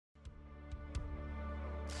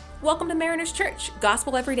Welcome to Mariners Church,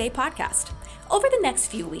 Gospel Everyday Podcast. Over the next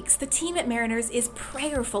few weeks, the team at Mariners is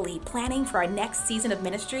prayerfully planning for our next season of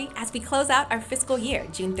ministry as we close out our fiscal year,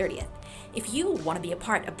 June 30th. If you want to be a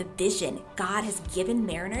part of the vision God has given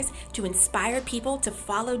Mariners to inspire people to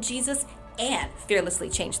follow Jesus and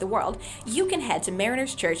fearlessly change the world, you can head to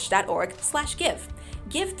marinerschurch.org/give.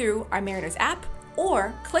 Give through our Mariners app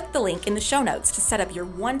or click the link in the show notes to set up your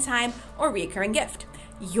one-time or recurring gift.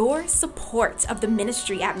 Your support of the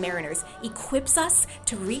ministry at Mariners equips us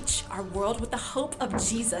to reach our world with the hope of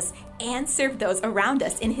Jesus and serve those around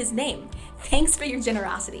us in His name. Thanks for your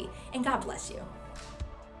generosity, and God bless you.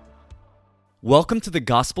 Welcome to the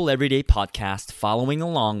Gospel Everyday Podcast, following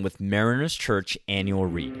along with Mariners Church Annual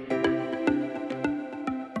Read.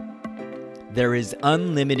 There is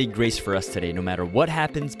unlimited grace for us today, no matter what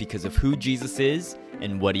happens, because of who Jesus is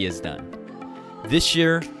and what He has done. This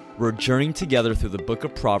year, we're journeying together through the book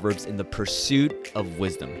of Proverbs in the pursuit of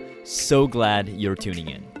wisdom. So glad you're tuning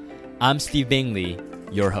in. I'm Steve Bingley,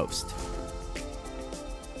 your host.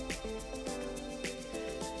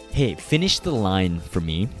 Hey, finish the line for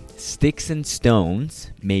me. Sticks and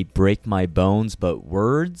stones may break my bones, but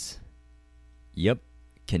words,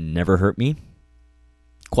 can never hurt me.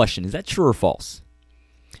 Question, is that true or false?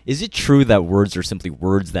 Is it true that words are simply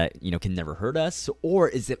words that, can never hurt us? Or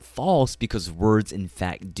is it false because words, in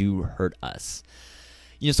fact, do hurt us?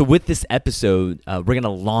 So with this episode, we're going to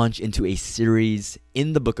launch into a series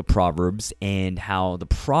in the book of Proverbs and how the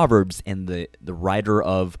Proverbs and the writer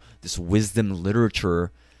of this wisdom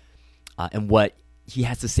literature and what he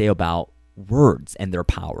has to say about words and their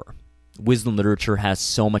power. Wisdom literature has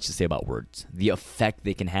so much to say about words, the effect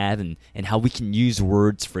they can have, and how we can use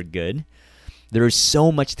words for good. There is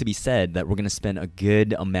so much to be said that we're going to spend a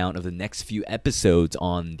good amount of the next few episodes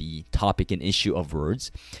on the topic and issue of words.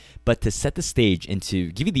 But to set the stage and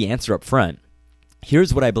to give you the answer up front,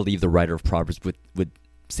 here's what I believe the writer of Proverbs would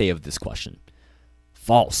say of this question.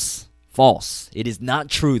 False. False. It is not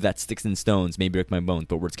true that sticks and stones may break my bones,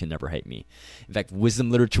 but words can never hurt me. In fact, wisdom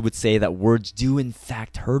literature would say that words do in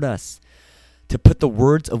fact hurt us. To put the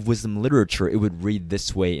words of wisdom literature, it would read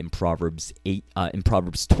this way in Proverbs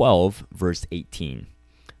 12, verse 18.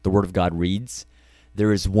 The word of God reads,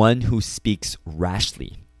 "There is one who speaks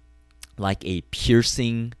rashly, like a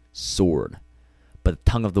piercing sword, but the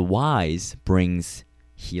tongue of the wise brings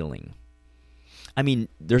healing." I mean,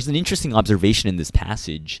 there's an interesting observation in this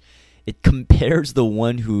passage. It compares the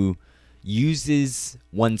one who uses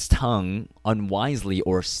one's tongue unwisely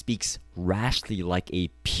or speaks rashly like a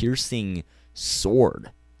piercing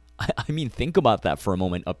sword. I mean, think about that for a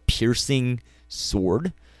moment. A piercing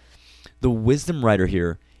sword. The wisdom writer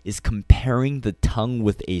here is comparing the tongue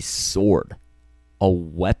with a sword, a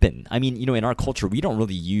weapon. I mean, in our culture, we don't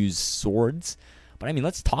really use swords. But I mean,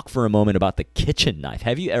 let's talk for a moment about the kitchen knife.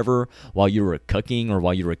 Have you ever, while you were cooking or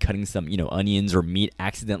while you were cutting some, onions or meat,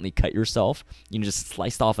 accidentally cut yourself? Just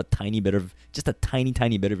sliced off a tiny bit of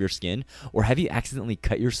your skin? Or have you accidentally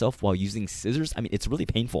cut yourself while using scissors? I mean, it's really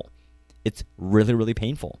painful. It's really, really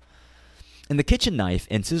painful. And the kitchen knife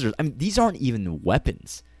and scissors, I mean, these aren't even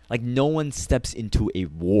weapons. Like, no one steps into a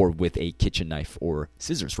war with a kitchen knife or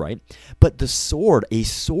scissors, right? But a sword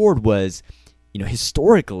was,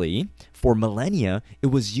 historically, for millennia,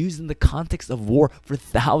 it was used in the context of war. For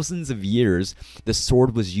thousands of years, the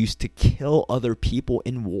sword was used to kill other people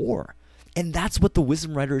in war. And that's what the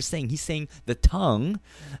wisdom writer is saying. He's saying the tongue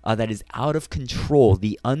that is out of control,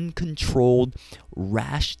 the uncontrolled,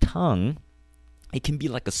 rash tongue, it can be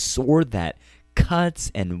like a sword that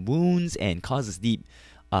cuts and wounds and causes deep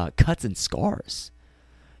cuts and scars.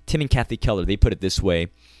 Tim and Kathy Keller, they put it this way.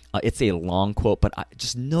 It's a long quote, but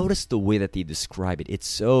just notice the way that they describe it. It's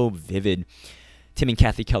so vivid. Tim and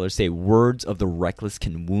Kathy Keller say, "Words of the reckless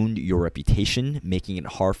can wound your reputation, making it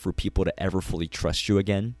hard for people to ever fully trust you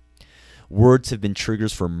again. Words have been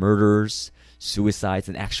triggers for murders, suicides,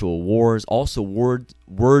 and actual wars. Also,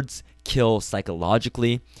 words kill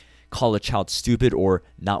psychologically. Call a child stupid or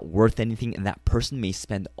not worth anything, and that person may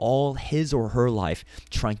spend all his or her life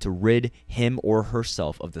trying to rid him or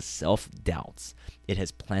herself of the self-doubts it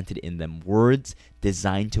has planted in them. Words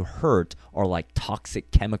designed to hurt are like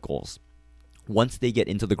toxic chemicals. Once they get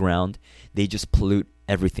into the ground, they just pollute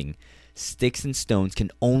everything. Sticks and stones can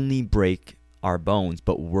only break our bones,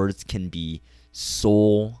 but words can be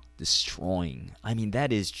soul-destroying." I mean,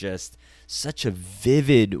 that is just such a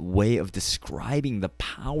vivid way of describing the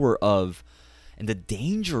power of and the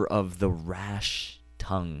danger of the rash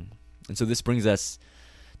tongue. And so this brings us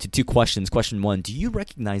to two questions. Question one, do you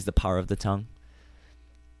recognize the power of the tongue?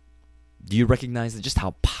 Do you recognize just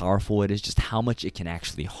how powerful it is, just how much it can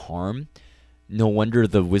actually harm? No wonder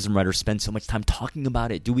the wisdom writer spends so much time talking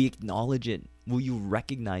about it. Do we acknowledge it? Will you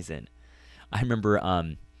recognize it? I remember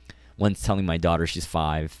once telling my daughter, she's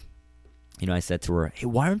 5, I said to her, hey,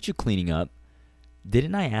 why aren't you cleaning up?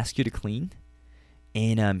 Didn't I ask you to clean?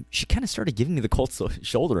 And she kind of started giving me the cold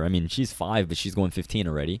shoulder. I mean, she's 5, but she's going 15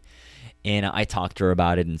 already. And I talked to her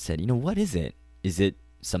about it and said, what is it? Is it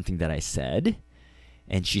something that I said?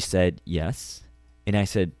 And she said, yes. And I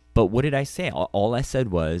said, but what did I say? All I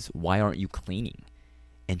said was, why aren't you cleaning?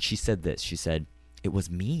 And she said this. She said, it was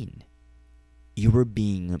mean. You were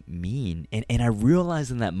being mean. And I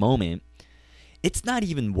realized in that moment, it's not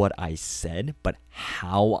even what I said, but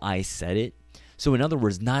how I said it. So in other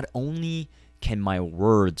words, not only can my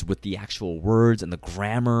words with the actual words and the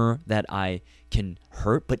grammar that I can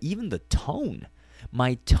hurt, but even the tone.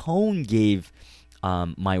 My tone gave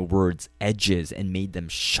my words edges and made them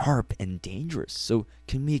sharp and dangerous. So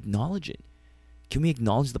can we acknowledge it? Can we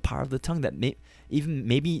acknowledge the power of the tongue that maybe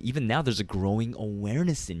even now there's a growing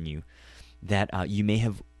awareness in you that you may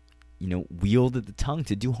have wielded the tongue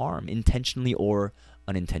to do harm intentionally or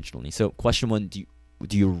unintentionally. So question 1,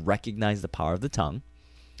 do you recognize the power of the tongue?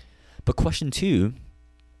 But question 2,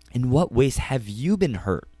 in what ways have you been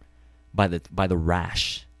hurt by the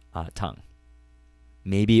rash tongue?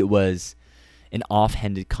 Maybe it was an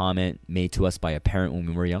offhanded comment made to us by a parent when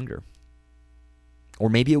we were younger. Or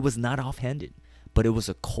maybe it was not offhanded, but it was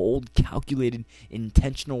a cold, calculated,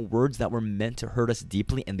 intentional words that were meant to hurt us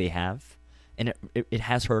deeply, and they have. And it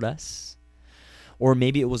has hurt us. Or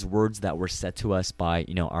maybe it was words that were said to us by,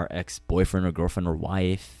 our ex-boyfriend or girlfriend or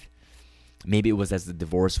wife. Maybe it was as the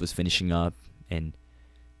divorce was finishing up and,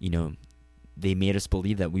 they made us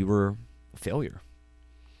believe that we were a failure.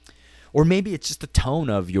 Or maybe it's just the tone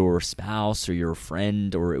of your spouse or your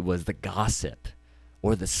friend, or it was the gossip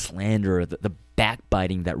or the slander, the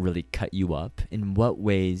backbiting that really cut you up. In what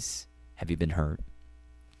ways have you been hurt?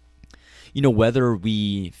 Whether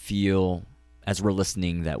we feel as we're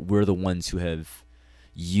listening that we're the ones who have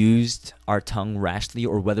used our tongue rashly,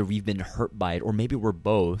 or whether we've been hurt by it, or maybe we're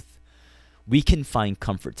both, we can find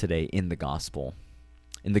comfort today in the gospel,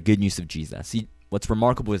 in the good news of Jesus. See, what's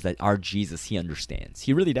remarkable is that our Jesus, he understands.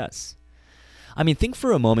 He really does. I mean, think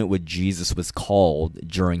for a moment what Jesus was called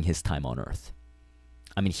during his time on earth.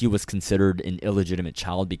 I mean, he was considered an illegitimate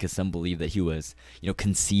child because some believe that he was,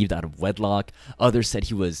 conceived out of wedlock. Others said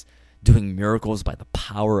he was doing miracles by the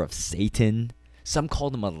power of Satan. Some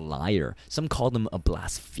called him a liar. Some called him a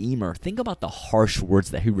blasphemer. Think about the harsh words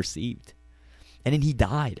that he received. And then he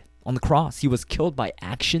died on the cross. He was killed by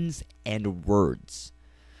actions and words.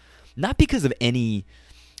 Not because of any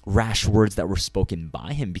rash words that were spoken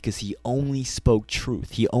by him, because he only spoke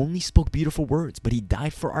truth. He only spoke beautiful words, but he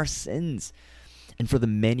died for our sins and for the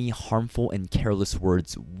many harmful and careless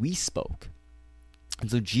words we spoke. And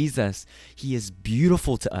so Jesus, he is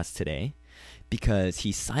beautiful to us today because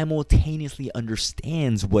he simultaneously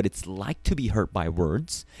understands what it's like to be hurt by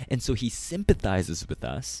words. And so he sympathizes with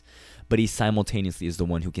us, but he simultaneously is the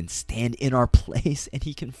one who can stand in our place, and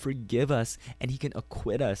he can forgive us, and he can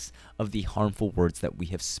acquit us of the harmful words that we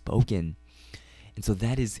have spoken. And so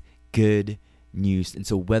that is good news. And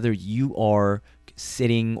so whether you are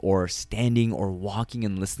sitting or standing or walking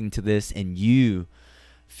and listening to this, and you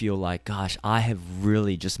feel like, gosh, I have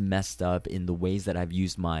really just messed up in the ways that I've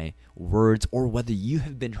used my words, or whether you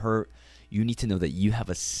have been hurt, you need to know that you have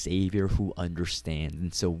a Savior who understands.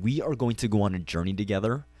 And so we are going to go on a journey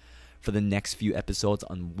together for the next few episodes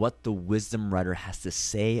on what the wisdom writer has to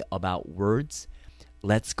say about words.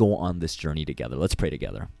 Let's go on this journey together. Let's pray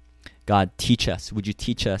together. God, teach us. Would you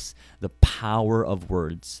teach us the power of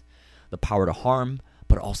words, the power to harm,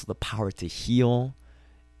 but also the power to heal.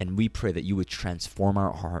 And we pray that you would transform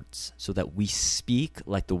our hearts so that we speak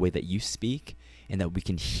like the way that you speak, and that we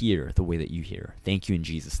can hear the way that you hear. Thank you in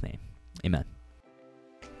Jesus' name. Amen.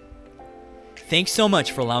 Thanks so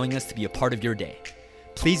much for allowing us to be a part of your day.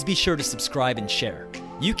 Please be sure to subscribe and share.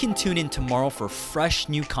 You can tune in tomorrow for fresh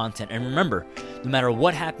new content. And remember, no matter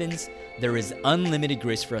what happens, there is unlimited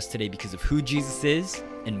grace for us today because of who Jesus is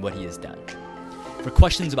and what he has done. For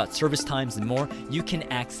questions about service times and more, you can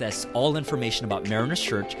access all information about Mariners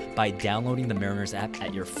Church by downloading the Mariners app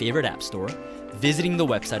at your favorite app store, visiting the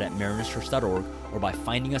website at marinerschurch.org, or by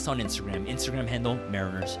finding us on Instagram handle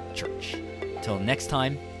Mariners Church. Till next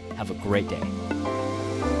time, have a great day.